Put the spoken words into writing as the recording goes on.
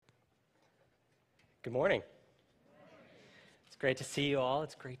Good morning. It's great to see you all.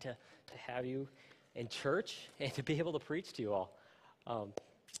 It's great to have you in church and to be able to preach to you all.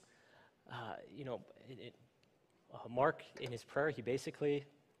 Mark, in his prayer, he basically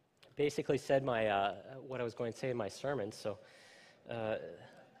said what I was going to say in my sermon. So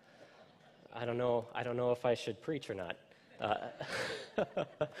I don't know if I should preach or not.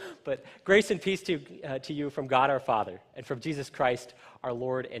 But grace and peace to you from God our Father and from Jesus Christ, our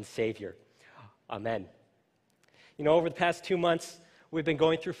Lord and Savior. Amen. You know, over the past 2 months, we've been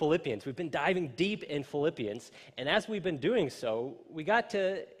going through Philippians. We've been diving deep in Philippians, and as we've been doing so, we got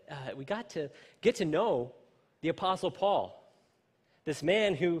to get to know the Apostle Paul, this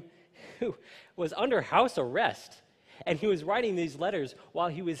man who was under house arrest, and he was writing these letters while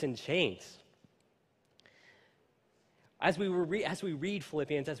he was in chains. As we read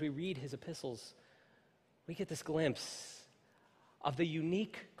Philippians, as we read his epistles, we get this glimpse of the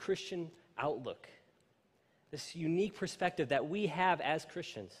unique Christian outlook, this unique perspective that we have as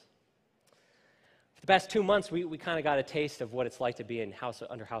Christians. For the past 2 months, we kind of got a taste of what it's like to be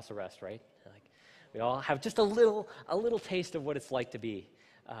under house arrest, right? Like, we all have just a little taste of what it's like to be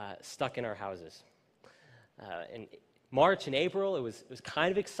stuck in our houses. In March and April, it was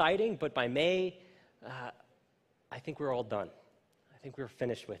kind of exciting, but by May, I think we're all done. I think we're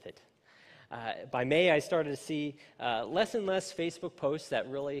finished with it. By May, I started to see less and less Facebook posts that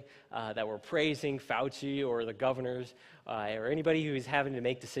were praising Fauci or the governors or anybody who is having to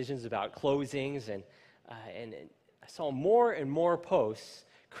make decisions about closings, and I saw more and more posts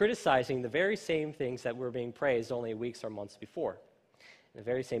criticizing the very same things that were being praised only weeks or months before, the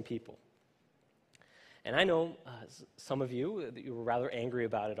very same people. And I know some of you were rather angry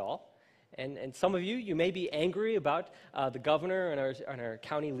about it all. And some of you may be angry about the governor and our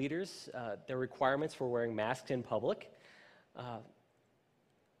county leaders, their requirements for wearing masks in public.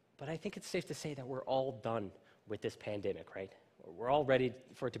 But I think it's safe to say that we're all done with this pandemic, right? We're all ready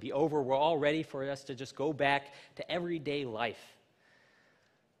for it to be over. We're all ready for us to just go back to everyday life.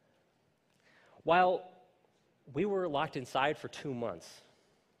 While we were locked inside for 2 months,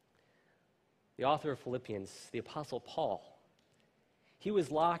 the author of Philippians, the Apostle Paul, he was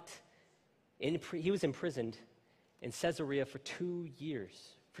imprisoned in Caesarea for 2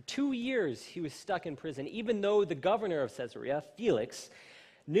 years. For 2 years, he was stuck in prison, even though the governor of Caesarea, Felix,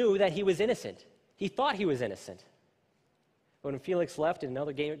 knew that he was innocent. He thought he was innocent. When Felix left and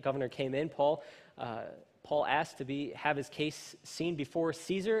another governor came in, Paul asked to have his case seen before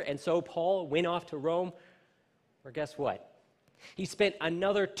Caesar, and so Paul went off to Rome, where guess what? He spent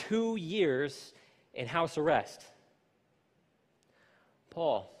another 2 years in house arrest.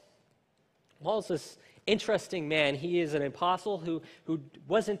 Paul's this interesting man. He is an apostle who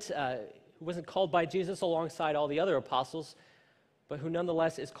wasn't called by Jesus alongside all the other apostles, but who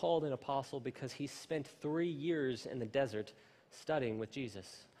nonetheless is called an apostle because he spent 3 years in the desert studying with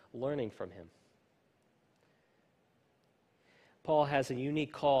Jesus, learning from him. Paul has a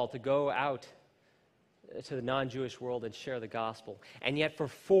unique call to go out to the non-Jewish world and share the gospel. And yet for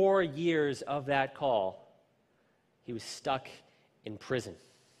 4 years of that call, he was stuck in prison.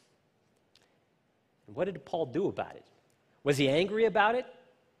 What did Paul do about it? Was he angry about it?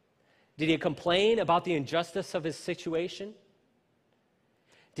 Did he complain about the injustice of his situation?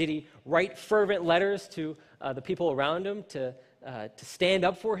 Did he write fervent letters to the people around him to stand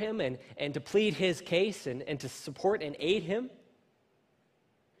up for him and to plead his case and to support and aid him?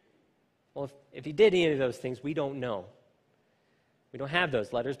 Well, if he did any of those things, we don't know. We don't have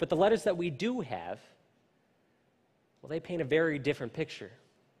those letters, but the letters that we do have, well, they paint a very different picture.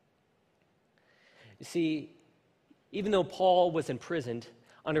 You see, even though Paul was imprisoned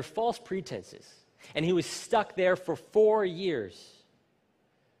under false pretenses, and he was stuck there for 4 years,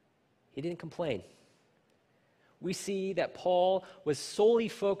 he didn't complain. We see that Paul was solely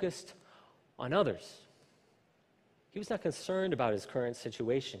focused on others. He was not concerned about his current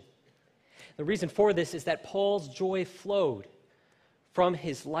situation. The reason for this is that Paul's joy flowed from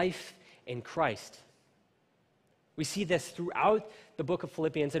his life in Christ. We see this throughout the book of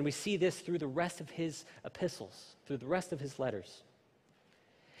Philippians, and we see this through the rest of his epistles, through the rest of his letters.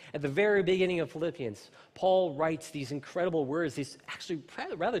 At the very beginning of Philippians, Paul writes these incredible words, these actually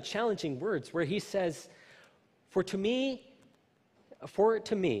rather challenging words, where he says, For to me,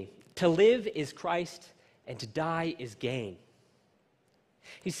 to live is Christ, and to die is gain."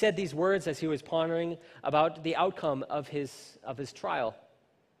 He said these words as he was pondering about the outcome of his trial.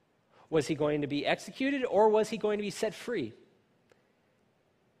 Was he going to be executed, or was he going to be set free?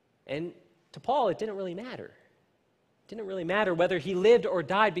 And to Paul, it didn't really matter. It didn't really matter whether he lived or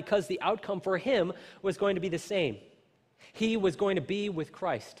died, because the outcome for him was going to be the same. He was going to be with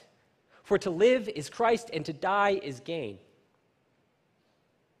Christ. For to live is Christ, and to die is gain.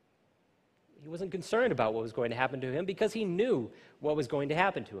 He wasn't concerned about what was going to happen to him because he knew what was going to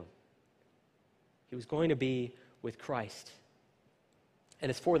happen to him. He was going to be with Christ. And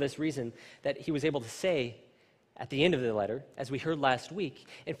it's for this reason that he was able to say at the end of the letter, as we heard last week,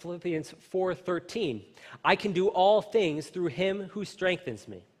 in Philippians 4:13, I can do all things through him who strengthens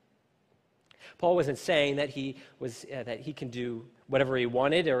me. Paul wasn't saying that he can do whatever he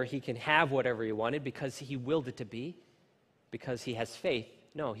wanted or he can have whatever he wanted because he willed it to be, because he has faith.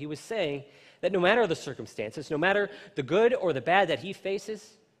 No, he was saying that no matter the circumstances, no matter the good or the bad that he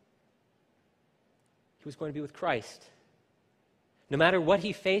faces, he was going to be with Christ. No matter what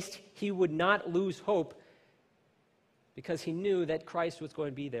he faced, he would not lose hope because he knew that Christ was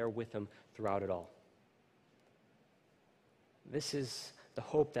going to be there with him throughout it all. This is the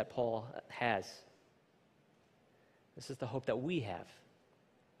hope that Paul has. This is the hope that we have.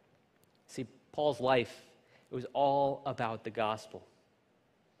 See, Paul's life, it was all about the gospel.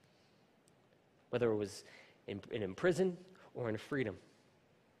 Whether it was in prison or in freedom,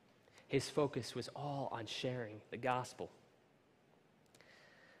 his focus was all on sharing the gospel.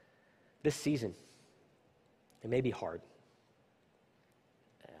 This season, it may be hard.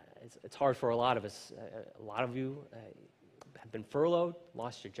 It's hard for a lot of us. A lot of you have been furloughed,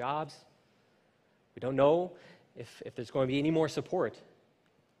 lost your jobs. We don't know if there's going to be any more support.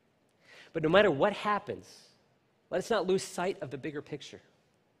 But no matter what happens, let us not lose sight of the bigger picture.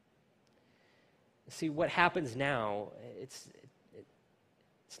 See, what happens now, it's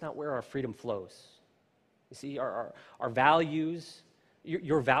not where our freedom flows. You see, our values,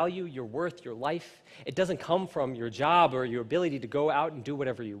 your value, your worth, your life, it doesn't come from your job or your ability to go out and do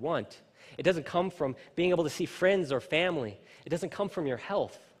whatever you want. It doesn't come from being able to see friends or family. It doesn't come from your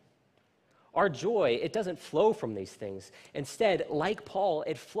health. Our joy, it doesn't flow from these things. Instead, like Paul,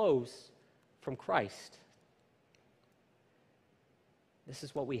 it flows from Christ. This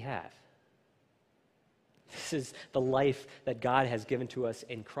is what we have. This is the life that God has given to us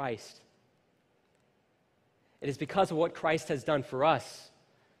in Christ. It is because of what Christ has done for us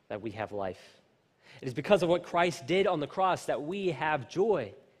that we have life. It is because of what Christ did on the cross that we have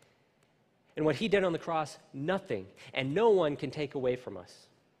joy. And what he did on the cross, nothing and no one can take away from us.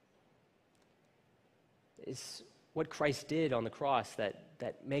 It's what Christ did on the cross that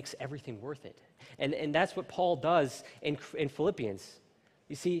makes everything worth it. And that's what Paul does in Philippians.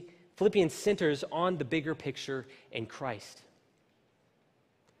 You see, Philippians centers on the bigger picture in Christ.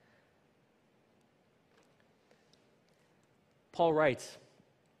 Paul writes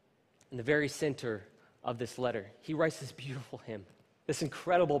in the very center of this letter, he writes this beautiful hymn, this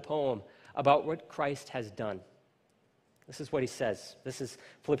incredible poem about what Christ has done. This is what he says. This is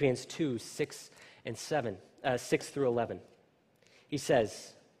Philippians 2, 6 through 11. He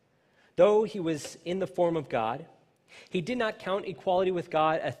says, though he was in the form of God, he did not count equality with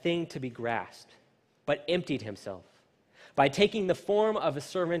God a thing to be grasped, but emptied himself by taking the form of a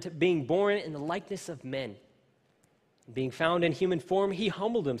servant, being born in the likeness of men. Being found in human form, he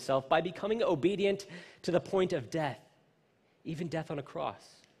humbled himself by becoming obedient to the point of death, even death on a cross.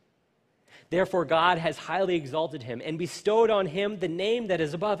 Therefore, God has highly exalted him and bestowed on him the name that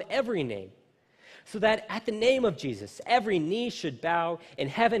is above every name, so that at the name of Jesus, every knee should bow in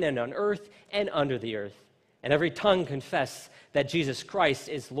heaven and on earth and under the earth, and every tongue confess that Jesus Christ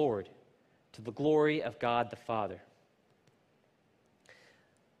is Lord, to the glory of God the Father.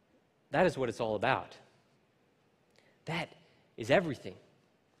 That is what it's all about. That is everything.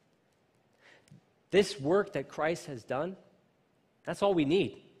 This work that Christ has done, that's all we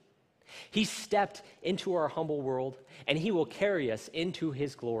need. He stepped into our humble world, and he will carry us into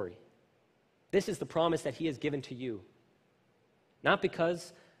his glory. This is the promise that he has given to you. Not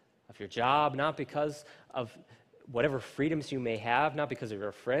because of your job, not because of whatever freedoms you may have, not because of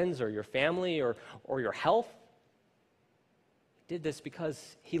your friends or your family or your health. He did this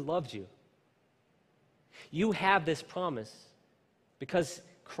because he loved you. You have this promise because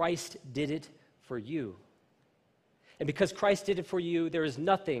Christ did it for you. And because Christ did it for you, there is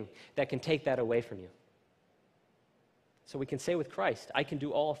nothing that can take that away from you. So we can say with Christ, I can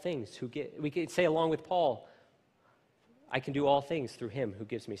do all things. We can say along with Paul, I can do all things through him who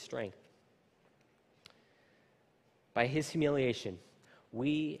gives me strength. By his humiliation,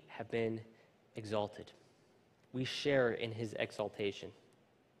 we have been exalted. We share in his exaltation.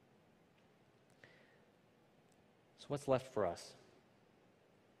 So what's left for us?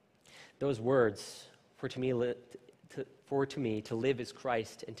 Those words, for to me to live is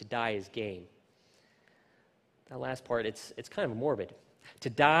Christ and to die is gain. That last part, it's kind of morbid. To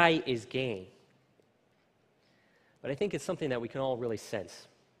die is gain. But I think it's something that we can all really sense.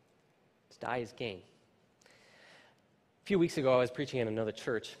 To die is gain. A few weeks ago, I was preaching in another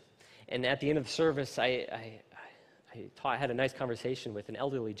church, and at the end of the service, I had a nice conversation with an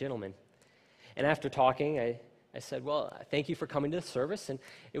elderly gentleman. And after talking, I said, well, thank you for coming to the service, and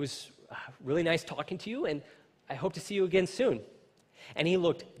it was really nice talking to you, and I hope to see you again soon. And he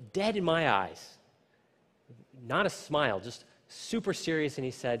looked dead in my eyes, not a smile, just super serious, and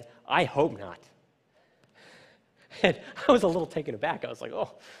he said, I hope not. And I was a little taken aback. I was like,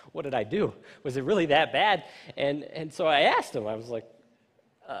 oh, what did I do? Was it really that bad? And so I asked him, I was like,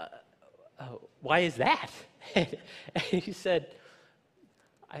 why is that? And he said,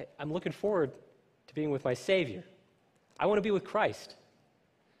 I'm looking forward to being with my Savior. I want to be with Christ.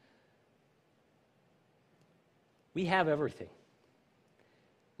 We have everything.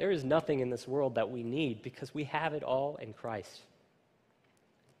 There is nothing in this world that we need because we have it all in Christ.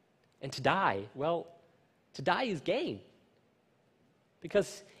 And to die, well, to die is gain.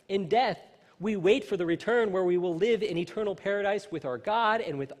 Because in death, we wait for the return where we will live in eternal paradise with our God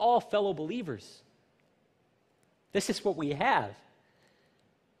and with all fellow believers. This is what we have.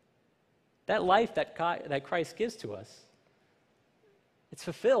 That life that Christ gives to us, it's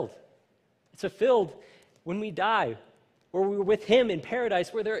fulfilled. It's fulfilled when we die, where we're with Him in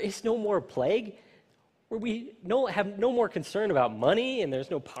paradise, where there is no more plague, where we have no more concern about money, and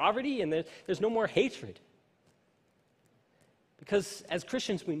there's no poverty, and there's no more hatred. Because as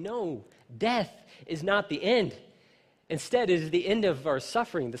Christians, we know death is not the end. Instead, it is the end of our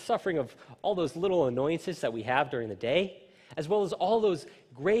suffering, the suffering of all those little annoyances that we have during the day, as well as all those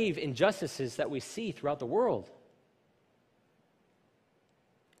grave injustices that we see throughout the world.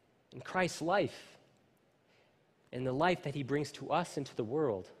 In Christ's life, and the life that He brings to us into the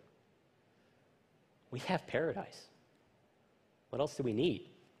world, we have paradise. What else do we need?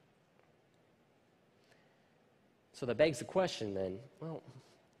 So that begs the question then, well,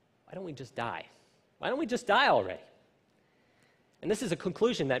 why don't we just die? Why don't we just die already? And this is a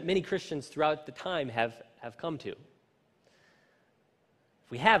conclusion that many Christians throughout the time have come to.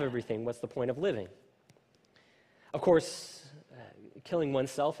 If we have everything, what's the point of living? Of course, killing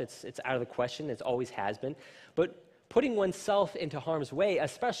oneself, it's out of the question. It always has been. But putting oneself into harm's way,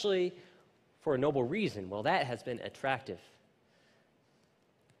 especially for a noble reason, well, that has been attractive.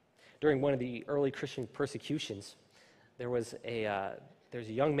 During one of the early Christian persecutions, there was a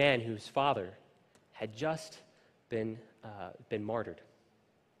young man whose father had just been martyred.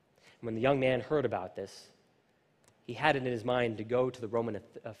 And when the young man heard about this, he had it in his mind to go to the Roman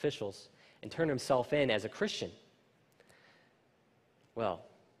officials and turn himself in as a Christian. Well,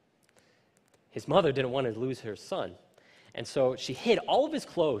 his mother didn't want to lose her son, and so she hid all of his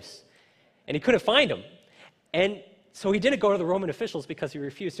clothes, and he couldn't find them. And so he didn't go to the Roman officials because he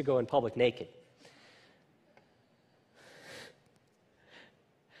refused to go in public naked.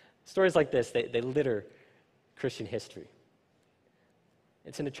 Stories like this, they litter Christian history.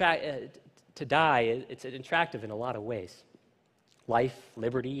 To die, it's attractive in a lot of ways. Life,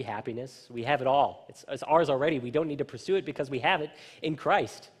 liberty, happiness, we have it all. It's ours already. We don't need to pursue it because we have it in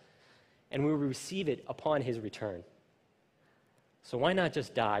Christ. And we will receive it upon His return. So why not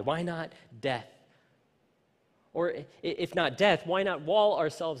just die? Why not death? Or if not death, why not wall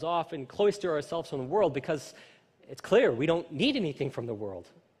ourselves off and cloister ourselves from the world? Because it's clear we don't need anything from the world.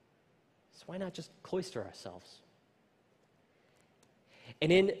 So why not just cloister ourselves?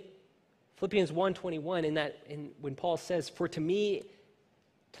 And in Philippians 1:21, when Paul says, "For to me,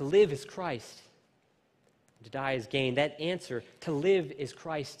 to live is Christ, to die is gain," that answer, to live is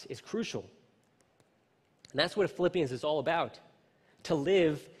Christ, is crucial. And that's what Philippians is all about. To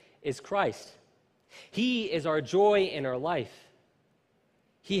live is Christ. He is our joy in our life.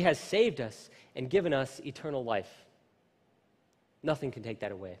 He has saved us and given us eternal life. Nothing can take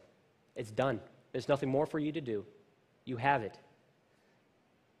that away. It's done. There's nothing more for you to do. You have it.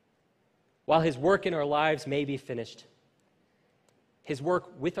 While His work in our lives may be finished, His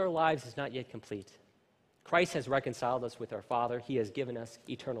work with our lives is not yet complete. Christ has reconciled us with our Father. He has given us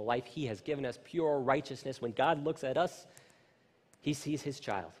eternal life. He has given us pure righteousness. When God looks at us, He sees His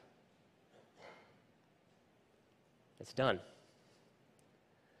child. It's done.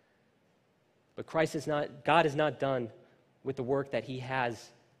 But God is not done with the work that He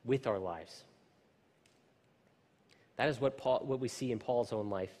has with our lives. That is what we see in Paul's own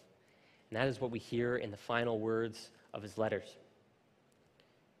life. And that is what we hear in the final words of his letters.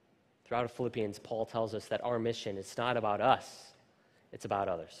 Throughout Philippians, Paul tells us that our mission is not about us, it's about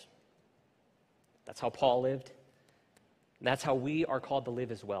others. That's how Paul lived, and that's how we are called to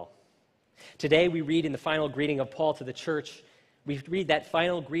live as well. Today, we read in the final greeting of Paul to the church, we read that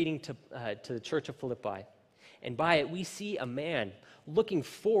final greeting to the church of Philippi. And by it, we see a man looking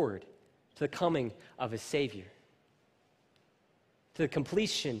forward the coming of his Savior, to the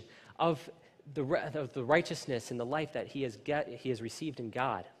completion of the righteousness and the life that he has received in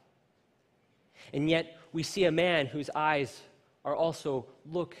God. And yet we see a man whose eyes are also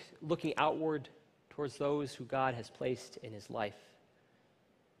looking outward towards those who God has placed in his life,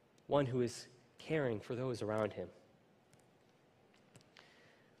 one who is caring for those around him.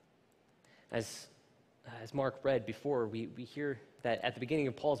 As Mark read before, we hear that at the beginning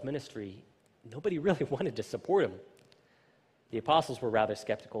of Paul's ministry, nobody really wanted to support him. The apostles were rather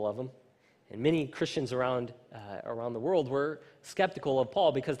skeptical of him, and many Christians around the world were skeptical of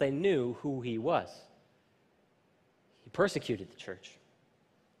Paul because they knew who he was. He persecuted the church,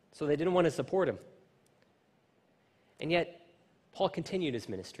 so they didn't want to support him. And yet, Paul continued his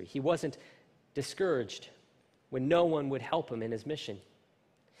ministry. He wasn't discouraged when no one would help him in his mission.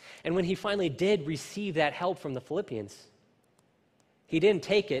 And when he finally did receive that help from the Philippians, he didn't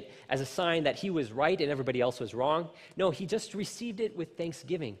take it as a sign that he was right and everybody else was wrong. No, he just received it with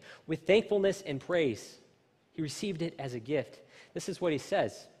thanksgiving, with thankfulness and praise. He received it as a gift. This is what he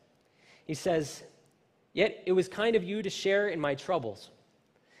says. He says, "Yet it was kind of you to share in my troubles.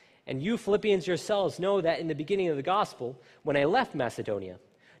 And you Philippians yourselves know that in the beginning of the gospel, when I left Macedonia,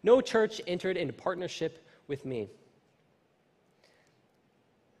 no church entered into partnership with me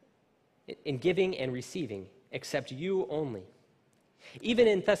in giving and receiving, except you only. Even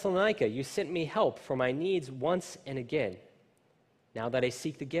in Thessalonica, you sent me help for my needs once and again. Now that I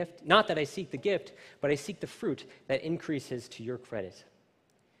seek the gift, not that I seek the gift, but I seek the fruit that increases to your credit."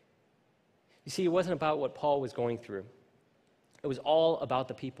 You see, it wasn't about what Paul was going through. It was all about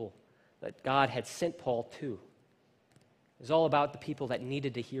the people that God had sent Paul to. It was all about the people that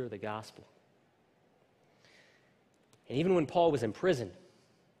needed to hear the gospel. And even when Paul was in prison,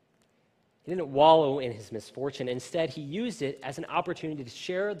 he didn't wallow in his misfortune. Instead, he used it as an opportunity to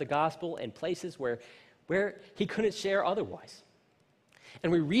share the gospel in places where he couldn't share otherwise.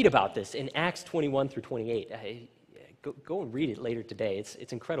 And we read about this in Acts 21 through 28. Go and read it later today.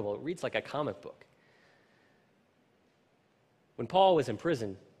 It's incredible. It reads like a comic book. When Paul was in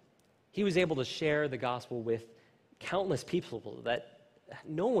prison, he was able to share the gospel with countless people that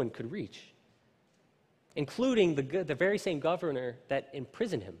no one could reach, including the very same governor that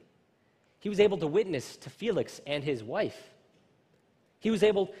imprisoned him. He was able to witness to Felix and his wife. He was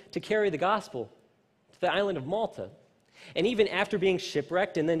able to carry the gospel to the island of Malta. And even after being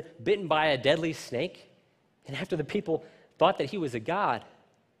shipwrecked and then bitten by a deadly snake, and after the people thought that he was a god,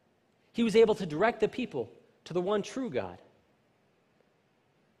 he was able to direct the people to the one true God.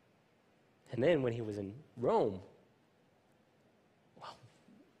 And then when he was in Rome, well,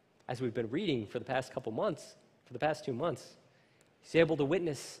 as we've been reading for the past 2 months, he's able to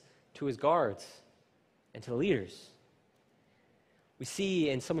witness to his guards and to the leaders. We see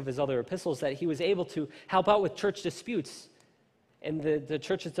in some of his other epistles that he was able to help out with church disputes in the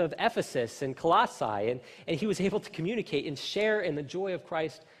churches of Ephesus and Colossae, and he was able to communicate and share in the joy of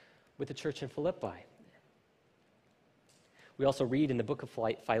Christ with the church in Philippi. We also read in the book of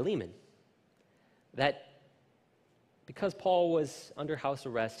Philemon that because Paul was under house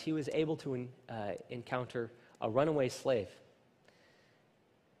arrest, he was able to encounter a runaway slave.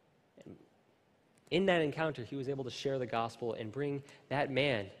 In that encounter, he was able to share the gospel and bring that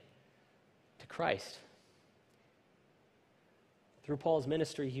man to Christ. Through Paul's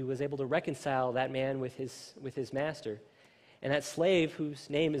ministry, he was able to reconcile that man with his master. And that slave, whose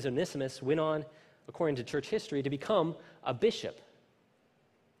name is Onesimus, went on, according to church history, to become a bishop.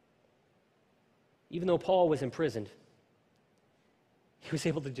 Even though Paul was imprisoned, he was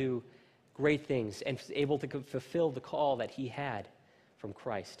able to do great things and was able to fulfill the call that he had from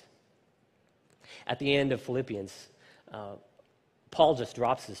Christ. At the end of Philippians, Paul just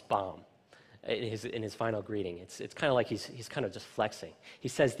drops this bomb in his final greeting. It's kind of like he's kind of just flexing. He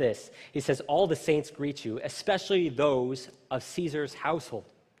says this. He says, "All the saints greet you, especially those of Caesar's household."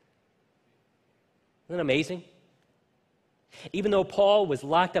 Isn't that amazing? Even though Paul was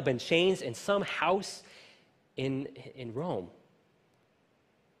locked up in chains in some house in Rome,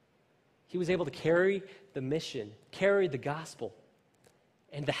 he was able to carry the mission, carry the gospel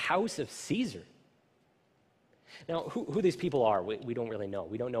in the house of Caesar. Now, who these people are, we don't really know.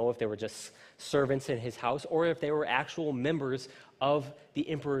 We don't know if they were just servants in his house or if they were actual members of the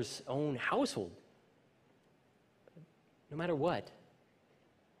emperor's own household. No matter what,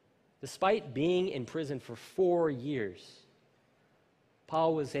 despite being in prison for 4 years,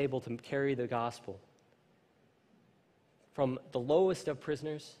 Paul was able to carry the gospel from the lowest of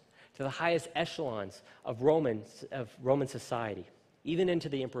prisoners to the highest echelons of Roman society, even into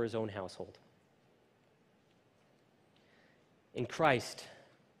the emperor's own household. In Christ,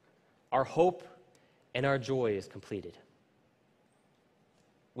 our hope and our joy is completed.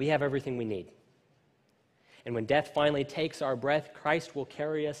 We have everything we need. And when death finally takes our breath, Christ will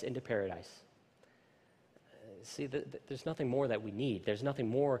carry us into paradise. See, there's nothing more that we need. There's nothing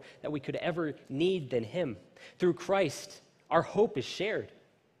more that we could ever need than him. Through Christ, our hope is shared.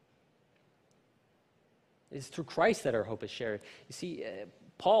 It's through Christ that our hope is shared. You see,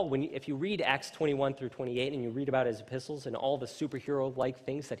 Paul, if you read Acts 21 through 28 and you read about his epistles and all the superhero-like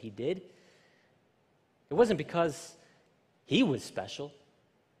things that he did, it wasn't because he was special.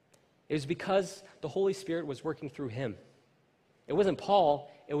 It was because the Holy Spirit was working through him. It wasn't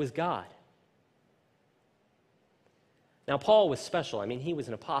Paul, it was God. Now, Paul was special. I mean, he was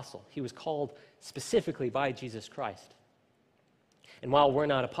an apostle. He was called specifically by Jesus Christ. And while we're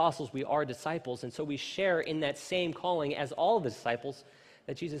not apostles, we are disciples, and so we share in that same calling as all of the disciples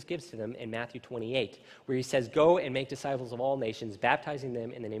that Jesus gives to them in Matthew 28, where he says, "Go and make disciples of all nations, baptizing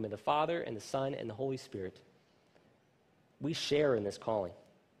them in the name of the Father and the Son and the Holy Spirit." We share in this calling.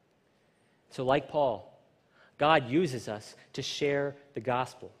 So like Paul, God uses us to share the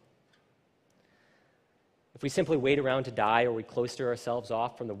gospel. If we simply wait around to die or we cloister ourselves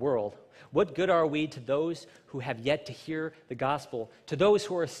off from the world, what good are we to those who have yet to hear the gospel, to those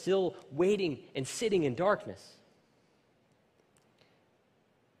who are still waiting and sitting in darkness?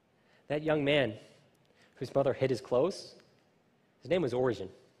 That young man whose mother hid his clothes, his name was Origen.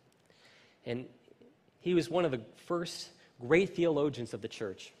 And he was one of the first great theologians of the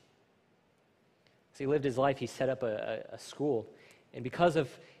church. As he lived his life, he set up a school. And because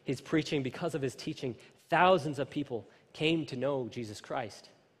of his preaching, because of his teaching, thousands of people came to know Jesus Christ.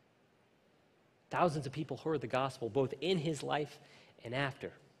 Thousands of people heard the gospel, both in his life and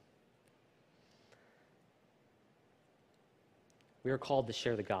after. We are called to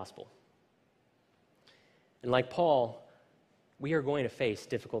share the gospel. And like Paul, we are going to face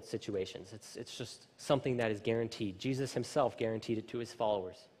difficult situations. It's just something that is guaranteed. Jesus himself guaranteed it to his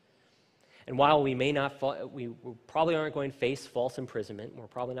followers. And while we may not, we probably aren't going to face false imprisonment, we're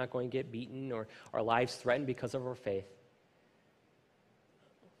probably not going to get beaten or our lives threatened because of our faith,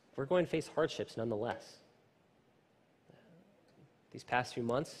 we're going to face hardships nonetheless. These past few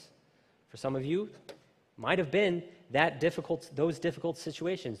months, for some of you, might have been those difficult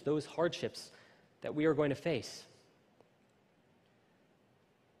situations, those hardships that we are going to face.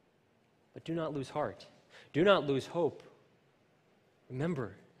 But do not lose heart. Do not lose hope.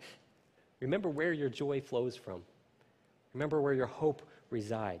 Remember where your joy flows from. Remember where your hope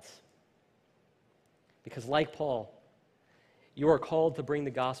resides. Because like Paul, you are called to bring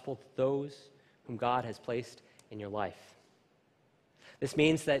the gospel to those whom God has placed in your life. This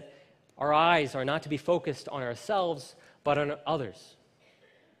means that our eyes are not to be focused on ourselves, but on others.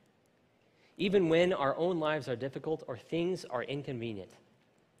 Even when our own lives are difficult or things are inconvenient.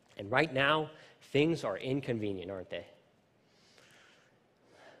 And right now, things are inconvenient, aren't they?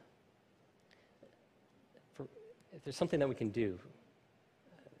 If there's something that we can do,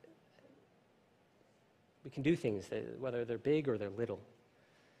 we can do things, whether they're big or they're little.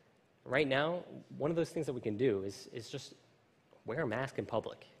 Right now, one of those things that we can do is just wear a mask in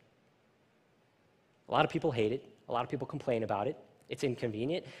public. A lot of people hate it. A lot of people complain about it. It's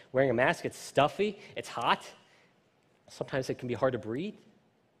inconvenient. Wearing a mask, it's stuffy. It's hot. Sometimes it can be hard to breathe.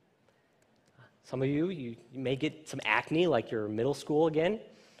 Some of you may get some acne like you're in middle school again.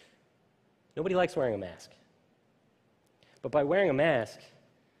 Nobody likes wearing a mask. But by wearing a mask,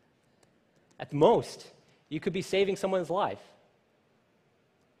 at the most, you could be saving someone's life.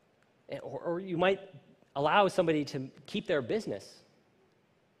 Or you might allow somebody to keep their business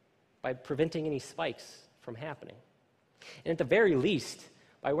by preventing any spikes from happening. And at the very least,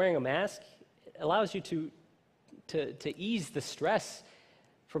 by wearing a mask, it allows you to ease the stress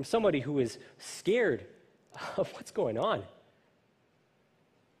from somebody who is scared of what's going on.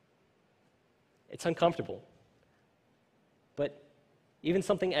 It's uncomfortable. But even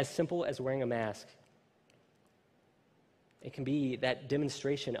something as simple as wearing a mask, it can be that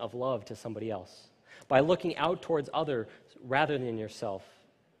demonstration of love to somebody else. By looking out towards others rather than yourself,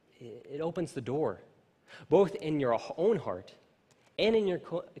 it opens the door, both in your own heart and in your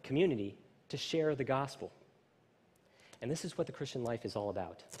community, to share the gospel. And this is what the Christian life is all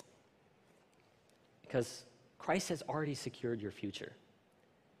about. Because Christ has already secured your future.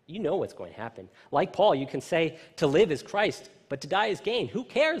 You know what's going to happen. Like Paul, you can say, to live is Christ, but to die is gain. Who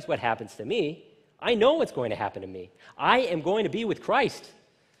cares what happens to me? I know what's going to happen to me. I am going to be with Christ.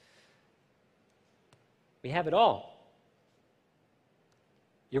 We have it all.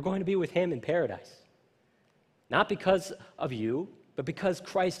 You're going to be with him in paradise. Not because of you, but because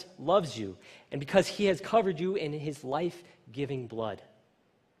Christ loves you and because he has covered you in his life-giving blood.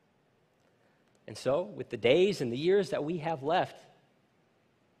 And so, with the days and the years that we have left,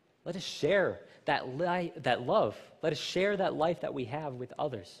 let us share that love. Let us share that life that we have with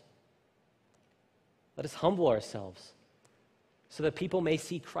others. Let us humble ourselves so that people may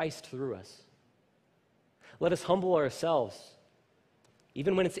see Christ through us. Let us humble ourselves,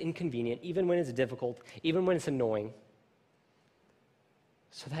 even when it's inconvenient, even when it's difficult, even when it's annoying,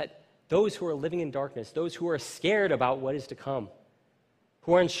 so that those who are living in darkness, those who are scared about what is to come,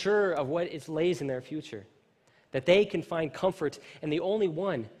 who are unsure of what lays in their future, that they can find comfort in the only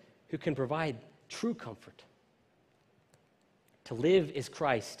one who can provide true comfort. To live is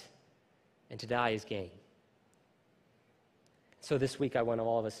Christ, and to die is gain. So this week, I want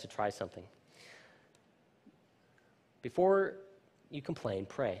all of us to try something. Before you complain,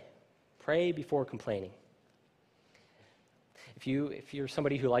 pray. Pray before complaining. If you're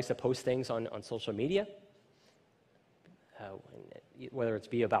somebody who likes to post things on social media, whether it's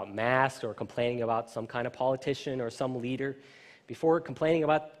be about masks or complaining about some kind of politician or some leader, before complaining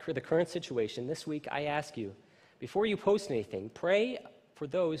about the current situation, this week I ask you, before you post anything, pray for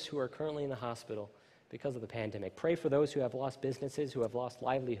those who are currently in the hospital because of the pandemic. Pray for those who have lost businesses, who have lost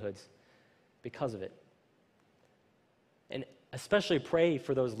livelihoods because of it. And especially pray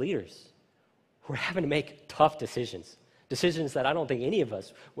for those leaders who are having to make tough decisions that I don't think any of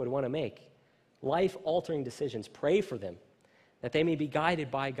us would want to make. Life-altering decisions. Pray for them, that they may be guided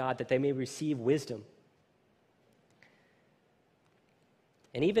by God, that they may receive wisdom.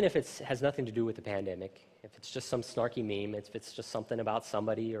 And even if it has nothing to do with the pandemic, if it's just some snarky meme, if it's just something about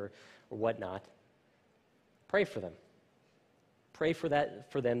somebody or whatnot, pray for them. Pray for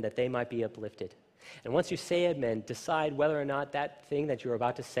them that they might be uplifted. And once you say amen, decide whether or not that thing that you're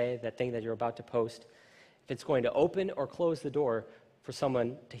about to say, that thing that you're about to post, if it's going to open or close the door for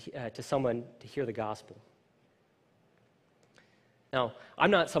someone to hear the gospel. Now, I'm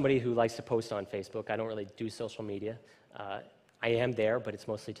not somebody who likes to post on Facebook. I don't really do social media. I am there, but it's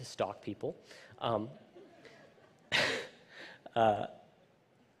mostly to stalk people. But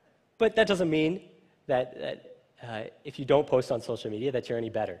that doesn't mean that if you don't post on social media that you're any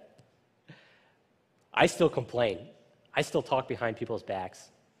better. I still complain. I still talk behind people's backs.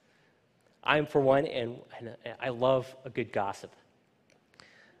 I'm for one, and I love a good gossip.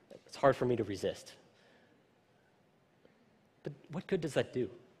 It's hard for me to resist. But what good does that do?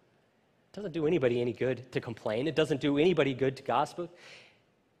 It doesn't do anybody any good to complain. It doesn't do anybody good to gossip.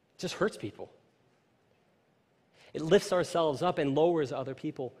 It just hurts people. It lifts ourselves up and lowers other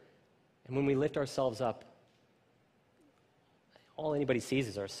people. And when we lift ourselves up, all anybody sees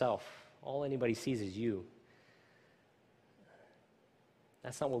is ourselves. All anybody sees is you.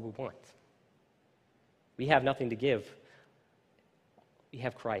 That's not what we want. We have nothing to give. We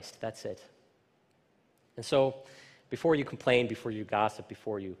have Christ. That's it. And so, before you complain, before you gossip,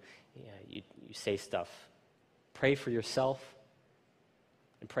 before you say stuff, pray for yourself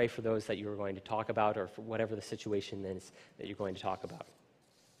and pray for those that you're going to talk about, or for whatever the situation is that you're going to talk about.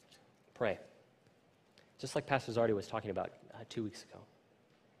 Pray. Just like Pastor Zardi was talking about 2 weeks ago.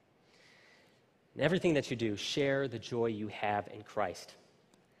 In everything that you do, share the joy you have in Christ.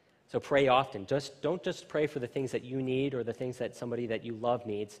 So pray often. Don't just pray for the things that you need or the things that somebody that you love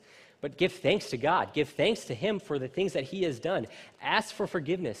needs, but give thanks to God. Give thanks to Him for the things that He has done. Ask for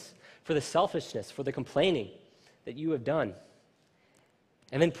forgiveness for the selfishness, for the complaining that you have done.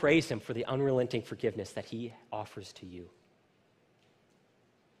 And then praise Him for the unrelenting forgiveness that He offers to you.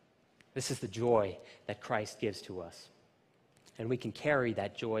 This is the joy that Christ gives to us. And we can carry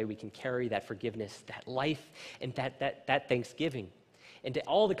that joy, we can carry that forgiveness, that life, and that thanksgiving into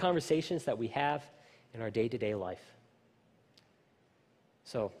all the conversations that we have in our day-to-day life.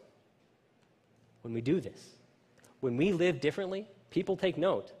 So, when we do this, when we live differently, people take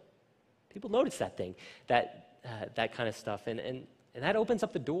note. People notice that thing, that kind of stuff, and that opens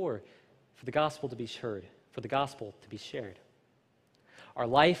up the door for the gospel to be heard, for the gospel to be shared. Our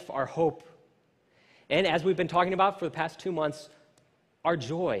life, our hope, and as we've been talking about for the past 2 months, our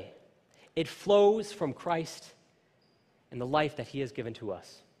joy, it flows from Christ and the life that He has given to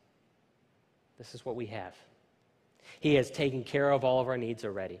us. This is what we have. He has taken care of all of our needs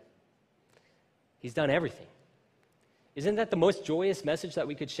already. He's done everything. Isn't that the most joyous message that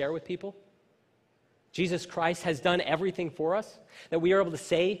we could share with people? Jesus Christ has done everything for us, that we are able to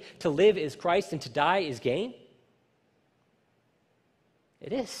say to live is Christ and to die is gain?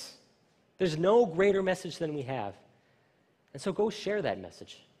 It is. There's no greater message than we have. And so go share that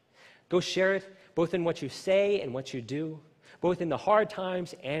message. Go share it both in what you say and what you do, both in the hard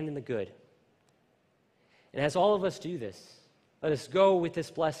times and in the good. And as all of us do this, let us go with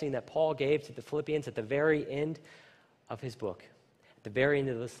this blessing that Paul gave to the Philippians at the very end of his book, at the very end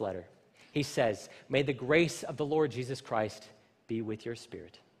of this letter. he says, "May the grace of the Lord Jesus Christ be with your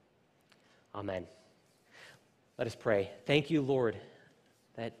spirit." Amen. Let us pray. Thank you, Lord,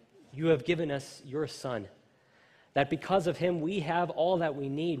 that you have given us your Son, that because of him we have all that we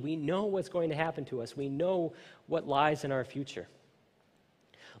need. We know what's going to happen to us. We know what lies in our future.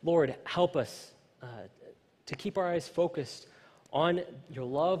 Lord, help us to keep our eyes focused on your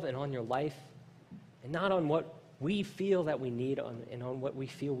love and on your life, and not on what we feel that we need and on what we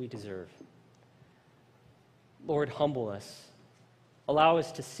feel we deserve. Lord, humble us. Allow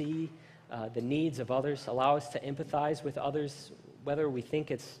us to see the needs of others. Allow us to empathize with others, whether we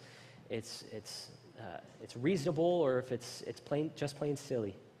think it's reasonable or if it's just plain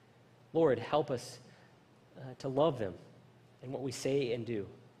silly. Lord, help us to love them in what we say and do.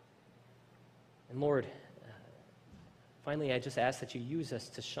 And Lord, finally, I just ask that you use us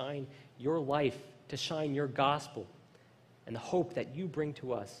to shine your life, to shine your gospel and the hope that you bring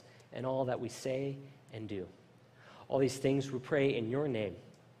to us in all that we say and do. All these things we pray in your name.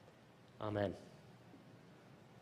 Amen.